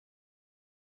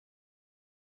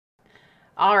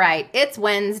All right, it's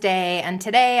Wednesday, and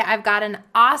today I've got an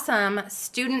awesome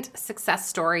student success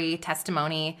story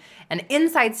testimony, an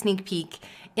inside sneak peek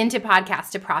into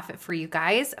Podcast to Profit for you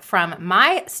guys from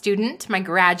my student, my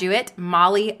graduate,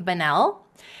 Molly Benell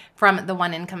from the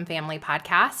One Income Family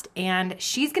podcast. And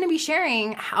she's going to be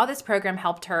sharing how this program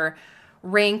helped her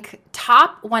rank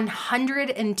top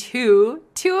 102,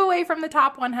 two away from the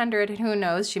top 100, and who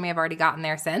knows, she may have already gotten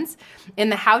there since,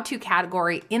 in the how-to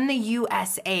category in the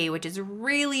USA, which is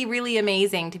really, really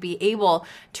amazing to be able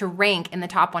to rank in the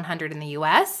top 100 in the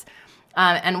US.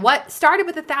 And what started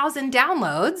with 1,000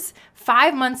 downloads,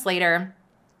 5 months later,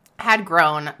 had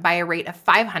grown by a rate of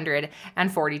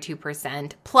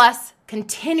 542%, plus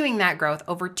continuing that growth,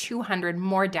 over 200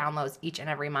 more downloads each and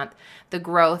every month. The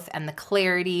growth and the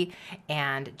clarity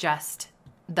and just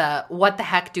the what the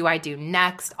heck do I do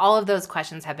next? All of those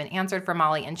questions have been answered for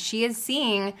Molly, and she is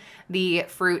seeing the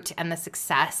fruit and the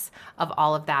success of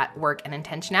all of that work and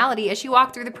intentionality as you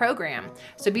walk through the program.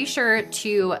 So be sure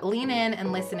to lean in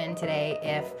and listen in today.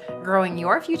 If growing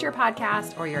your future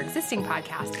podcast or your existing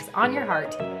podcast is on your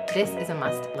heart, this is a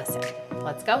must listen.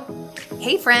 Let's go.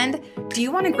 Hey friend, do you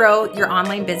want to grow your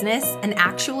online business and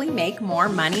actually make more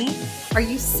money? Are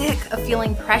you sick of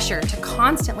feeling pressure to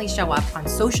constantly show up on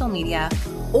social media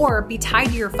or be tied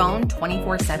to your phone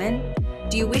 24/7?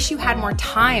 Do you wish you had more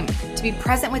time to be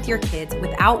present with your kids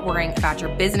without worrying about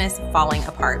your business falling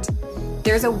apart?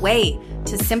 There's a way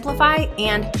to simplify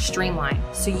and streamline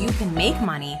so you can make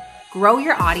money, grow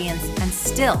your audience, and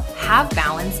still have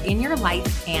balance in your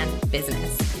life and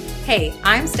business. Hey,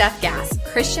 I'm Steph Gass,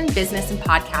 Christian business and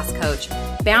podcast coach,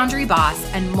 boundary boss,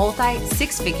 and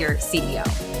multi-six-figure CEO.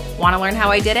 Want to learn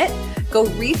how I did it? Go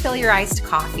refill your iced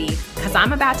coffee, because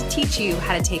I'm about to teach you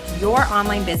how to take your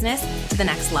online business to the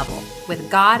next level with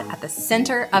God at the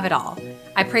center of it all.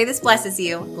 I pray this blesses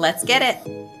you. Let's get it.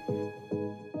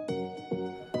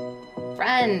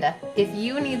 Friend, if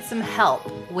you need some help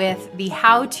with the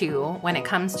how-to when it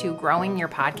comes to growing your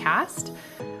podcast,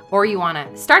 or you want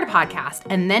to start a podcast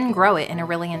and then grow it in a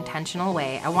really intentional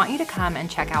way, I want you to come and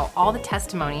check out all the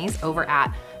testimonies over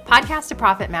at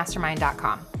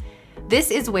podcasttoprofitmastermind.com.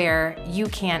 This is where you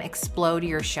can explode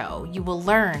your show. You will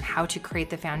learn how to create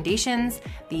the foundations,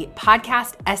 the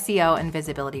podcast SEO and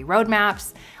visibility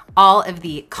roadmaps, all of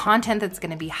the content that's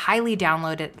going to be highly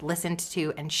downloaded, listened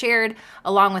to, and shared,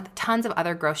 along with tons of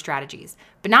other growth strategies.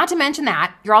 But not to mention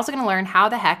that, you're also going to learn how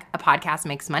the heck a podcast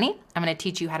makes money. I'm going to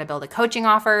teach you how to build a coaching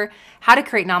offer, how to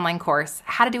create an online course,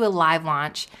 how to do a live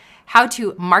launch, how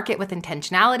to market with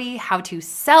intentionality, how to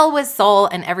sell with soul,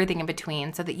 and everything in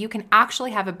between, so that you can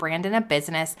actually have a brand and a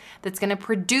business that's going to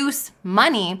produce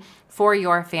money for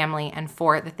your family and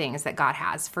for the things that God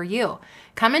has for you.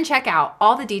 Come and check out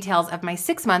all the details of my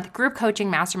 6-month group coaching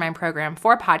mastermind program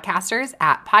for podcasters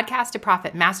at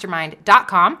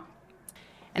podcasttoprofitmastermind.com.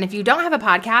 And if you don't have a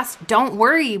podcast, don't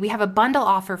worry. We have a bundle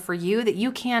offer for you that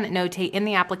you can notate in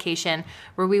the application,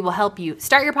 where we will help you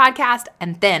start your podcast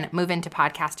and then move into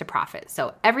Podcast to Profit.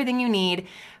 So everything you need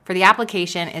for the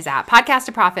application is at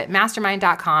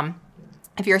podcasttoprofitmastermind.com.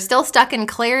 If you're still stuck in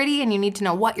clarity and you need to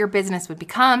know what your business would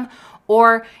become,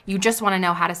 or you just want to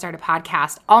know how to start a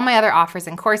podcast, all my other offers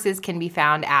and courses can be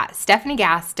found at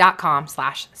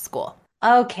stephaniegass.com/school.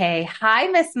 Okay. Hi,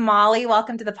 Miss Molly.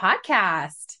 Welcome to the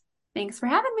podcast. Thanks for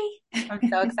having me. I'm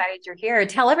so excited you're here.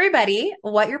 Tell everybody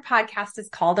what your podcast is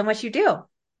called and what you do.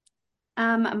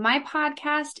 My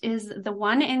podcast is the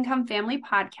One Income Family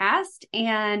podcast,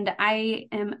 and I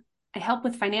help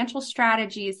with financial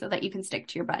strategies so that you can stick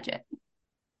to your budget.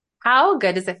 How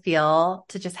good does it feel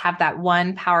to just have that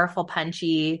one powerful,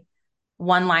 punchy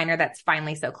one-liner that's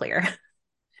finally so clear?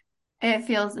 It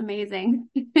feels amazing.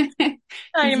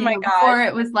 Oh my God. Before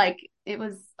it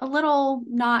was a little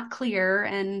not clear,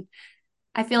 and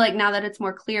I feel like now that it's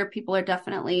more clear, people are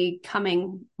definitely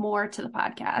coming more to the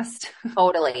podcast.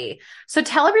 Totally. So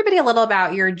tell everybody a little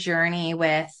about your journey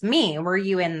with me. Were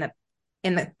you in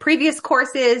the previous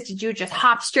courses? Did you just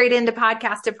hop straight into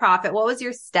Podcast to Profit? What was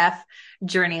your Steph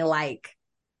journey like?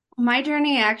 My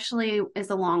journey actually is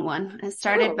a long one. It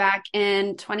started back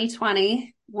in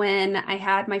 2020 when I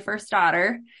had my first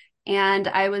daughter, and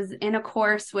I was in a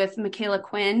course with Michaela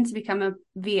Quinn to become a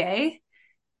VA.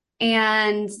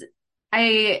 And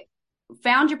I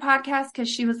found your podcast because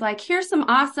she was like, here's some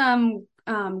awesome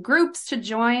groups to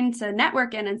join to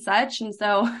network in and such. And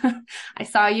so I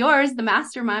saw yours, the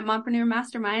Mastermind, Mompreneur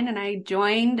Mastermind, and I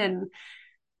joined. And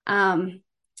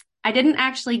I didn't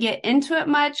actually get into it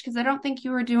much because I don't think you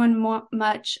were doing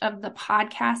much of the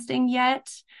podcasting yet.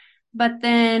 But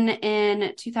then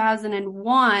in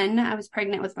 2001, I was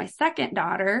pregnant with my second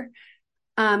daughter.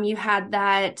 You had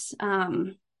that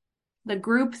the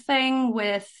group thing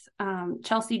with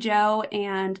Chelsea Joe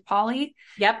and Polly.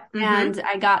 Yep. And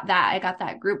I got that. I got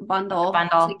that group bundle to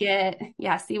Bundle. get,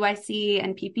 CYC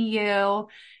and PPU.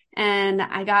 And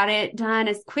I got it done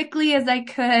as quickly as I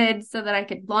could so that I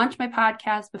could launch my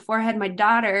podcast before I had my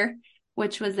daughter,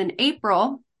 which was in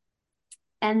April.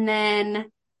 And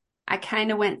then I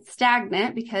kind of went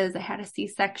stagnant because I had a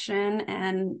C-section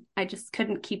and I just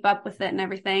couldn't keep up with it and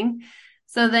everything.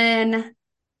 So then,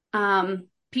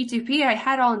 P2P, I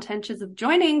had all intentions of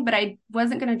joining, but I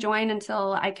wasn't going to join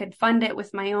until I could fund it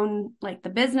with my own, like the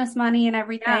business money and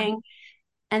everything. Yeah.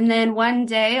 And then one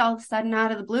day, all of a sudden,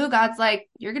 out of the blue, God's like,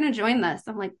 you're going to join this.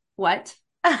 I'm like, what?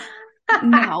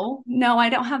 No, I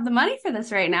don't have the money for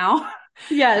this right now.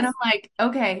 Yes. And I'm like,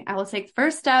 okay, I will take the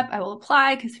first step. I will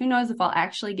apply because who knows if I'll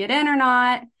actually get in or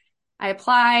not. I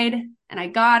applied and I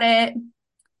got it.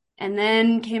 And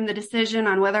then came the decision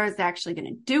on whether I was actually going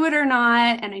to do it or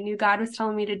not. And I knew God was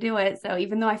telling me to do it. So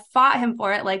even though I fought him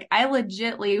for it, like I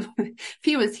legitly, if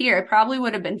he was here, I probably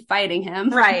would have been fighting him.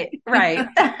 Right.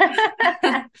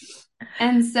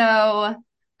 And so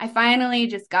I finally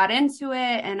just got into it.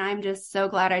 And I'm just so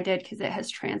glad I did because it has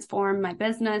transformed my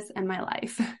business and my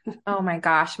life. Oh my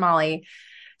gosh, Molly.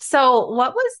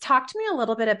 So talk to me a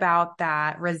little bit about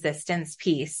that resistance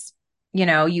piece.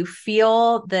 You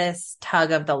feel this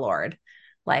tug of the Lord,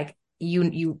 like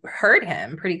you heard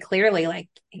him pretty clearly, like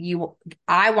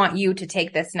I want you to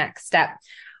take this next step.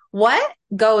 What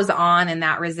goes on in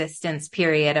that resistance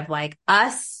period of like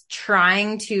us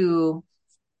trying to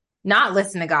not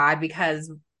listen to God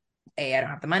because A, I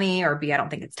don't have the money, or B, I don't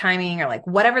think it's timing, or like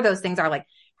whatever those things are. Like,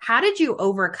 how did you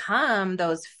overcome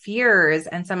those fears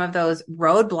and some of those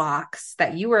roadblocks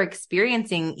that you were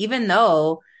experiencing, even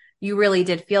though you really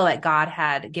did feel that God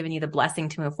had given you the blessing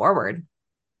to move forward?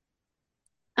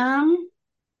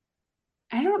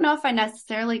 I don't know if I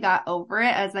necessarily got over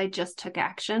it as I just took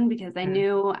action because I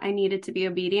knew I needed to be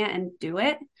obedient and do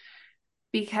it.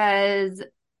 Because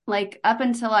like up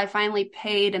until I finally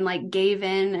paid and like gave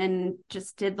in and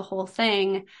just did the whole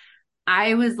thing,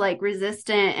 I was like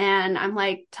resistant, and I'm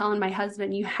like telling my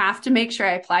husband, you have to make sure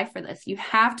I apply for this. You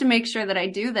have to make sure that I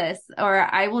do this or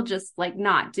I will just like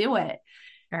not do it.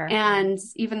 Sure. And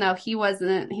even though he was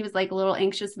like a little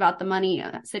anxious about the money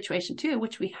situation too,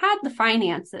 which we had the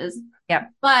finances.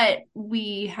 Yep. But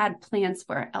we had plans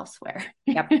for it elsewhere.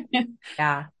 Yep.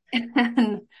 Yeah.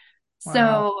 And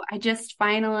so I just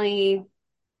finally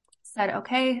said,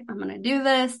 okay, I'm going to do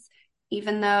this.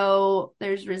 Even though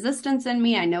there's resistance in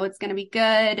me, I know it's going to be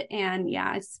good. And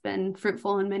yeah, it's been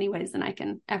fruitful in many ways than I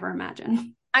can ever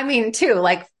imagine. I mean, too,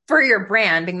 like for your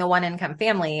brand being the one income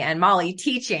family and Molly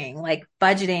teaching like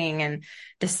budgeting and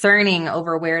discerning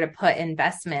over where to put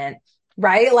investment,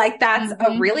 right? Like that's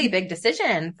a really big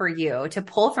decision for you to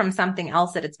pull from something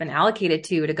else that it's been allocated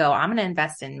to go, I'm going to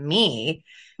invest in me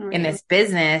in this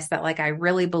business that like I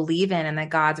really believe in and that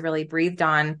God's really breathed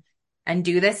on, and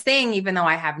do this thing, even though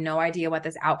I have no idea what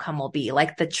this outcome will be.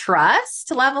 Like the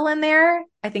trust level in there,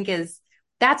 I think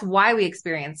that's why we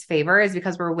experience favor, is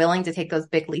because we're willing to take those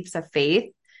big leaps of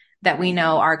faith that we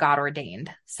know are God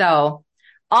ordained. So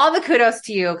all the kudos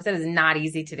to you, because it is not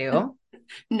easy to do.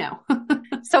 No.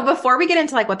 So before we get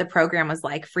into like what the program was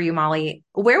like for you, Molly,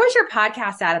 where was your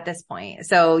podcast at this point?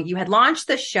 So you had launched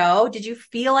the show. Did you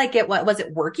feel like was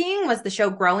it working? Was the show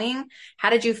growing?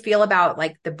 How did you feel about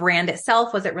like the brand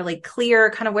itself? Was it really clear?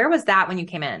 Kind of where was that when you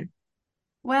came in?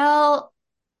 Well,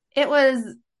 it was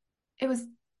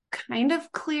kind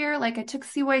of clear. Like I took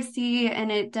CYC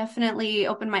and it definitely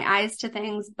opened my eyes to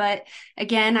things. But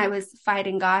again, I was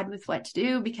fighting God with what to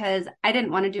do because I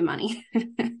didn't want to do money.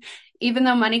 Even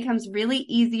though money comes really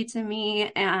easy to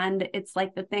me and it's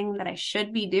like the thing that I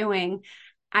should be doing,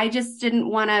 I just didn't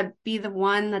want to be the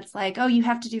one that's like, oh, you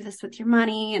have to do this with your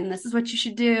money and this is what you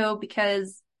should do,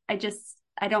 because I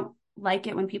don't like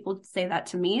it when people say that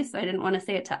to me. So I didn't want to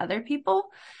say it to other people.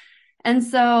 And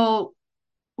so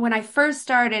when I first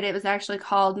started, it was actually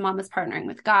called Mama's Partnering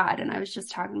with God. And I was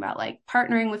just talking about like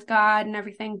partnering with God and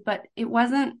everything, but it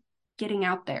wasn't getting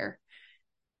out there.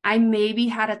 I maybe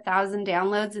had 1,000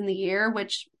 downloads in the year,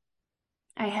 which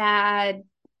I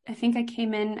think I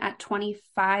came in at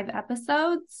 25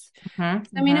 episodes. I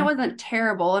mean, it wasn't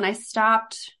terrible. And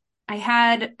I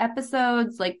had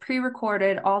episodes like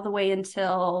pre-recorded all the way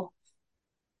until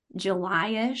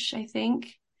July-ish, I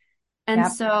think.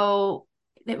 And so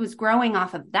it was growing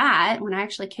off of that. When I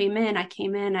actually came in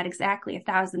at exactly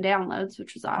 1,000 downloads,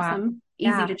 which was awesome.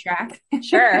 Wow. Easy to track.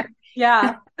 Sure.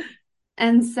 Yeah.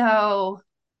 And so,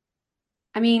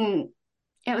 I mean,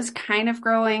 it was kind of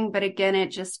growing, but again,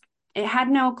 it had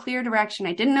no clear direction.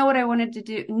 I didn't know what I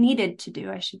needed to do,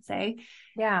 I should say.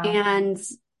 Yeah. And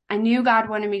I knew God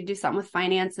wanted me to do something with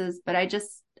finances, but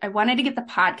I wanted to get the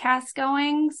podcast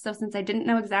going. So since I didn't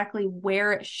know exactly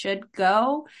where it should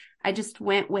go, I just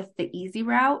went with the easy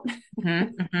route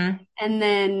and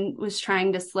then was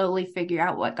trying to slowly figure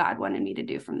out what God wanted me to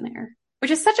do from there.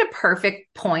 Which is such a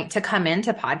perfect point to come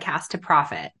into Podcast to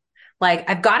Profit. Like,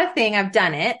 I've got a thing, I've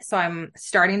done it. So I'm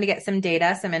starting to get some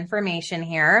data, some information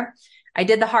here. I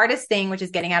did the hardest thing, which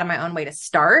is getting out of my own way to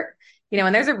start.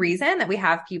 And there's a reason that we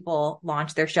have people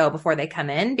launch their show before they come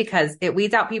in, because it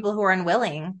weeds out people who are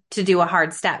unwilling to do a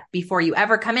hard step before you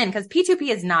ever come in. Because P2P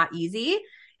is not easy.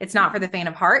 It's not for the faint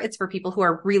of heart. It's for people who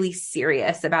are really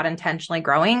serious about intentionally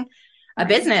growing a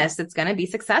business that's going to be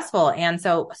successful. And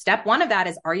so step one of that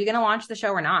is, are you going to launch the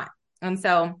show or not? And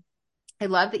so I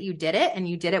love that you did it, and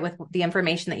you did it with the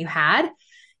information that you had,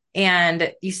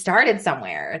 and you started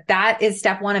somewhere. That is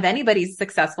step one of anybody's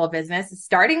successful business, is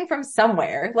starting from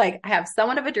somewhere. Like, I have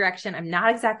somewhat of a direction. I'm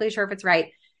not exactly sure if it's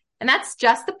right. And that's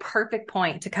just the perfect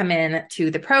point to come in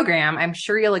to the program. I'm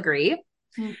sure you'll agree.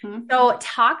 So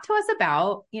talk to us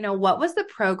about, what was the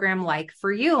program like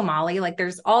for you, Molly? Like,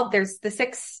 there's the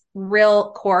 6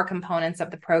 real core components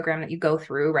of the program that you go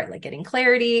through, right? Like getting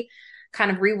clarity,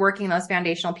 kind of reworking those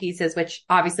foundational pieces, which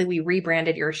obviously we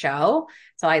rebranded your show.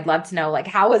 So I'd love to know, like,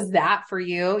 how was that for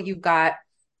you? You've got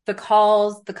the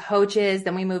calls, the coaches,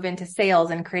 then we move into sales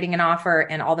and creating an offer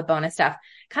and all the bonus stuff.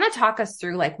 Kind of talk us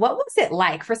through, like, what was it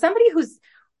like for somebody who's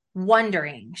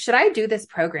wondering, should I do this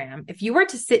program? If you were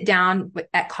to sit down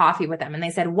at coffee with them and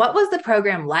they said, what was the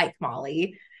program like,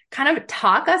 Molly? Kind of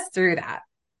talk us through that.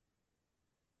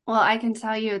 Well, I can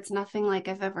tell you it's nothing like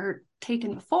I've ever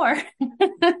taken before.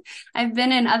 I've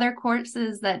been in other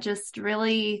courses that just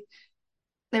really,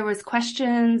 there was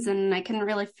questions and I couldn't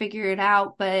really figure it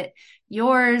out, but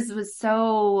yours was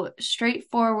so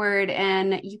straightforward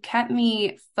and you kept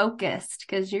me focused,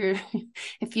 because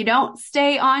if you don't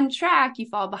stay on track, you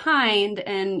fall behind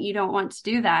and you don't want to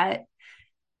do that.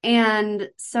 And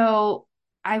so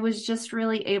I was just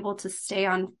really able to stay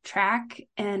on track.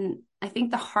 And I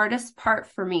think the hardest part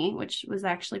for me, which was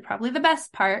actually probably the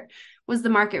best part, was the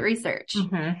market research,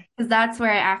 because that's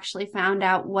where I actually found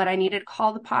out what I needed to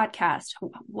call the podcast,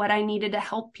 what I needed to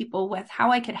help people with,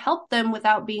 how I could help them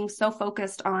without being so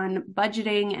focused on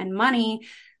budgeting and money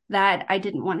that I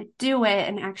didn't want to do it,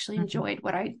 and actually enjoyed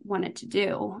what I wanted to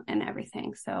do and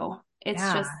everything. So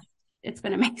it's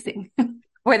been amazing.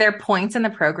 Were there points in the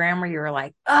program where you were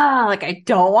like, oh, like, I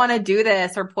don't want to do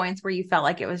this, or points where you felt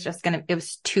like it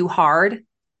was too hard?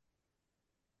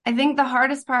 I think the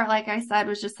hardest part, like I said,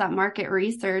 was just that market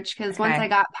research, because once I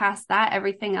got past that,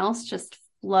 everything else just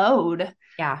flowed.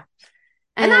 Yeah.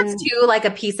 And that's too, like,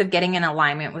 a piece of getting in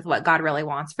alignment with what God really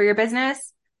wants for your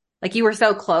business. Like, you were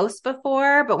so close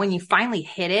before, but when you finally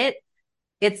hit it,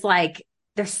 it's like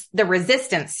the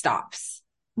resistance stops.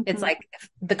 It's like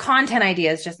the content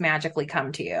ideas just magically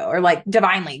come to you, or like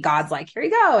divinely, God's like, here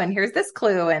you go. And here's this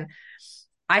clue. And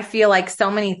I feel like so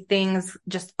many things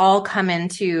just all come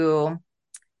into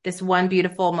this one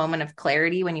beautiful moment of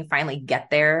clarity when you finally get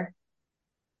there,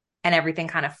 and everything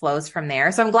kind of flows from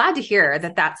there. So I'm glad to hear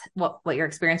that that's what your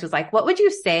experience was like. What would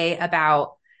you say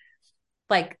about,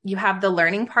 like, you have the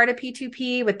learning part of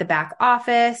P2P with the back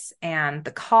office and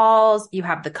the calls, you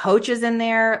have the coaches in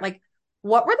there. Like,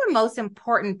 what were the most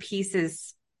important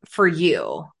pieces for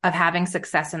you of having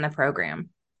success in the program?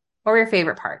 What were your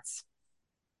favorite parts?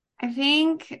 I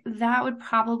think that would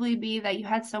probably be that you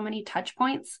had so many touch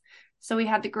points. So we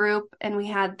had the group, and we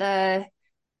had the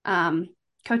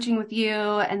coaching with you,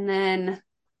 and then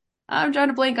I'm trying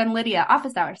to blank on Lydia,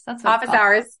 office hours. That's what office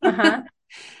hours.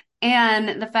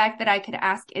 And the fact that I could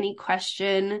ask any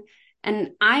question.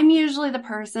 And I'm usually the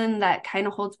person that kind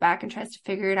of holds back and tries to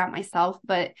figure it out myself.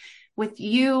 But with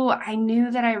you, I knew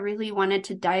that I really wanted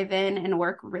to dive in and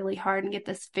work really hard and get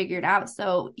this figured out.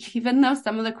 So even though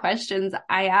some of the questions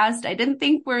I asked, I didn't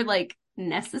think were like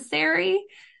necessary,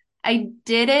 I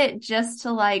did it just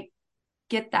to like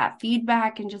get that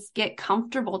feedback and just get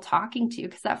comfortable talking to you.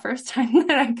 Because that first time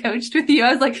that I coached with you,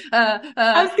 I was like,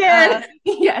 I'm scared.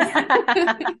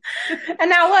 Yes. And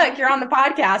now look, you're on the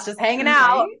podcast, just hanging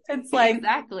out. It's like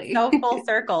exactly so full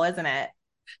circle, isn't it?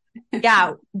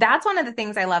 Yeah. That's one of the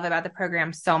things I love about the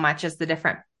program so much, is the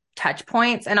different touch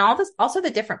points, and all this, also the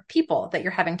different people that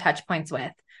you're having touch points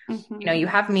with. You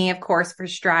have me, of course, for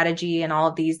strategy and all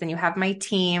of these. Then you have my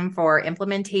team for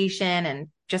implementation and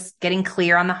just getting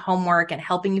clear on the homework and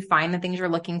helping you find the things you're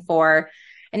looking for.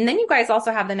 And then you guys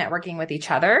also have the networking with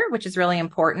each other, which is really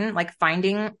important. Like,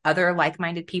 finding other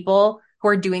like-minded people who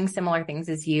are doing similar things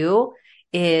as you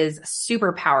is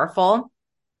super powerful.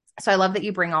 So I love that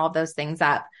you bring all of those things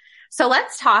up. So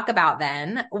let's talk about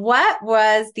then, what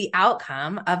was the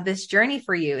outcome of this journey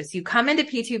for you? So you come into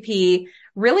P2P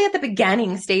really at the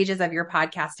beginning stages of your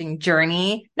podcasting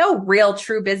journey, no real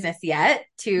true business yet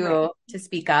to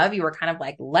speak of. You were kind of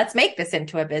like, let's make this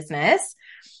into a business.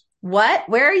 Where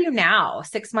are you now,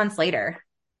 6 months later?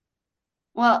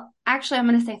 Well, actually, I'm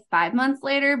going to say 5 months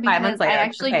later because 5 months later. I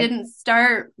actually didn't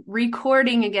start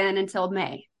recording again until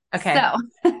May. Okay. So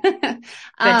good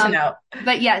to know.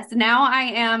 But yes, now I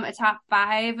am a top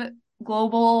 5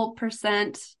 global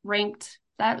percent ranked.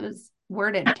 That was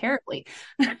worded terribly.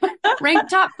 Ranked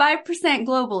top 5%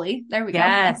 globally. There we go.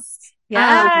 Yes.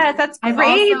 Yes. That's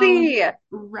crazy.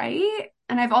 Right.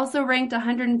 And I've also ranked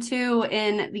 102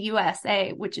 in the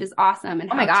USA, which is awesome.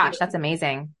 And oh my gosh, that's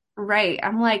amazing. Right.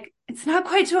 I'm like, it's not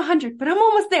quite to 100, but I'm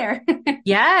almost there.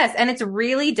 Yes. And it's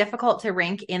really difficult to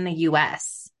rank in the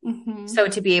US. Mm-hmm. So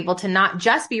to be able to not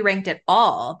just be ranked at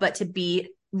all, but to be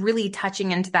really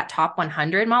touching into that top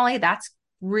 100, Molly, that's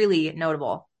really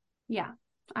notable. Yeah.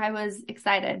 I was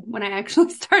excited when I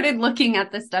actually started looking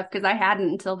at this stuff because I hadn't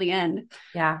until the end.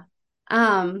 Yeah.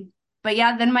 But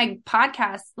yeah, then my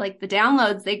podcast, like the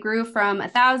downloads, they grew from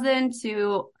 1,000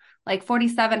 to like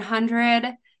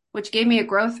 4,700, which gave me a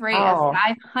growth rate of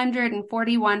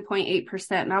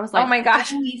 541.8%. And I was like, oh my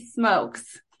gosh, holy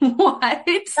smokes. What?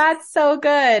 That's so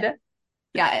good.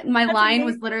 Yeah. My line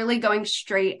was literally going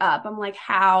straight up. I'm like,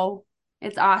 how?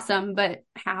 It's awesome, but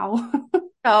how?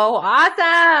 So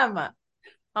awesome.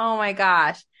 Oh my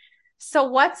gosh. So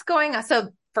what's going on? So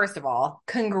first of all,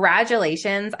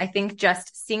 congratulations. I think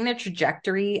just seeing the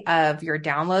trajectory of your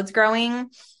downloads growing,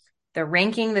 the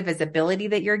ranking, the visibility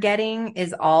that you're getting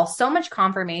is all so much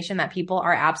confirmation that people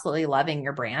are absolutely loving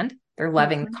your brand. They're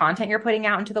loving the content you're putting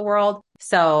out into the world.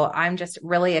 So I'm just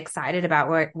really excited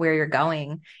about where you're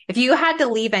going. If you had to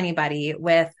leave anybody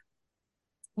with,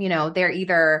 they're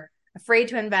either afraid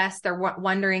to invest, they're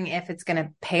wondering if it's going to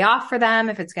pay off for them,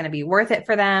 if it's going to be worth it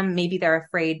for them. Maybe they're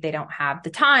afraid they don't have the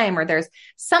time, or there's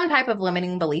some type of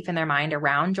limiting belief in their mind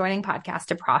around joining Podcast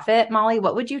to Profit. Molly,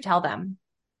 what would you tell them?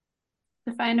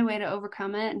 To find a way to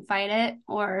overcome it and fight it,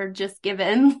 or just give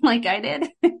in like I did.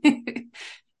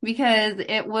 Because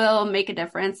it will make a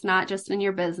difference, not just in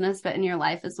your business, but in your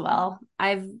life as well.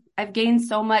 I've gained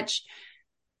so much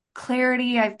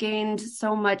clarity. I've gained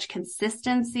so much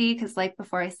consistency because like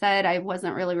before I said, I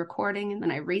wasn't really recording and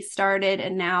then I restarted.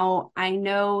 And now I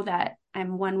know that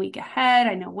I'm 1 week ahead.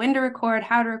 I know when to record,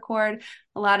 how to record.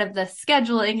 A lot of the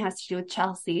scheduling has to do with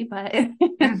Chelsea, but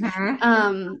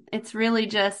it's really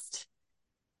just,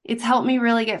 it's helped me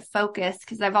really get focused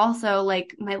because I've also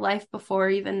like my life before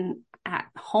even at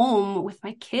home with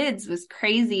my kids was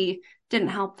crazy. Didn't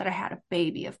help that I had a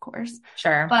baby, of course.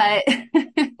 Sure. But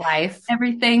life,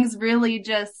 everything's really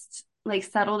just like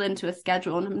settled into a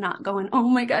schedule and I'm not going, oh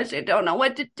my gosh, I don't know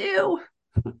what to do.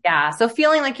 Yeah. So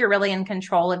feeling like you're really in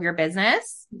control of your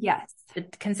business. Yes. The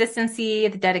consistency,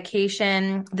 the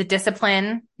dedication, the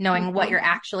discipline, knowing what you're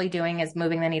actually doing is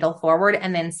moving the needle forward,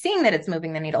 and then seeing that it's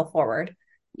moving the needle forward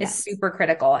is super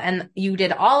critical. And you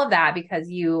did all of that because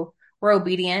you were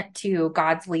obedient to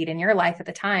God's lead in your life at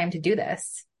the time to do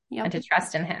this and to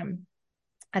trust in him.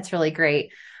 That's really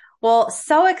great. Well,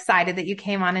 so excited that you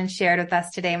came on and shared with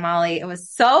us today, Molly. It was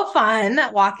so fun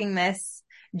walking this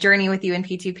journey with you in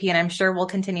P2P, and I'm sure we'll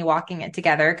continue walking it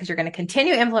together because you're going to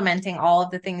continue implementing all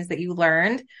of the things that you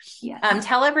learned. Yes.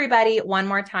 Tell everybody one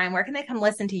more time, where can they come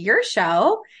listen to your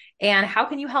show and how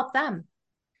can you help them?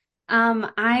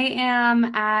 I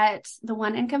am at the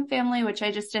One Income Family, which I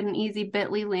just did an easy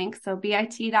bit.ly link. So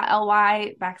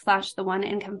bit.ly/the One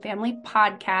Income Family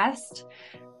podcast.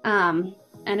 And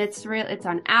it's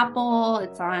on Apple,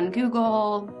 it's on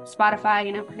Google,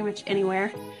 Spotify, pretty much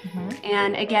anywhere.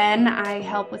 And again, I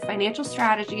help with financial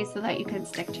strategy so that you can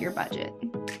stick to your budget.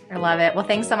 I love it. Well,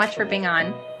 thanks so much for being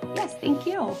on. Yes, thank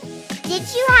you. Did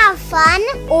you have fun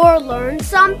or learn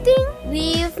something?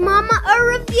 Leave Mama a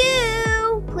review.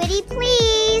 Pretty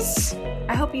please.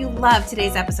 I hope you loved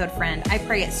today's episode, friend. I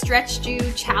pray it stretched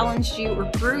you, challenged you, or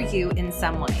grew you in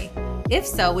some way. If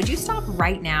so, would you stop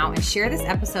right now and share this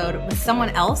episode with someone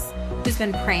else who's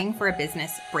been praying for a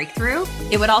business breakthrough?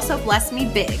 It would also bless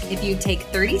me big if you'd take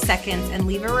 30 seconds and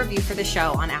leave a review for the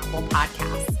show on Apple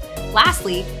Podcasts.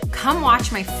 Lastly, come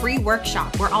watch my free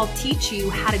workshop where I'll teach you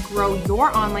how to grow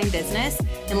your online business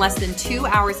in less than 2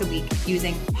 hours a week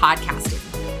using podcasting.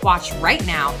 Watch right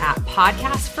now at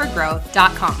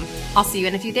podcastforgrowth.com. I'll see you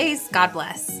in a few days. God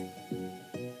bless.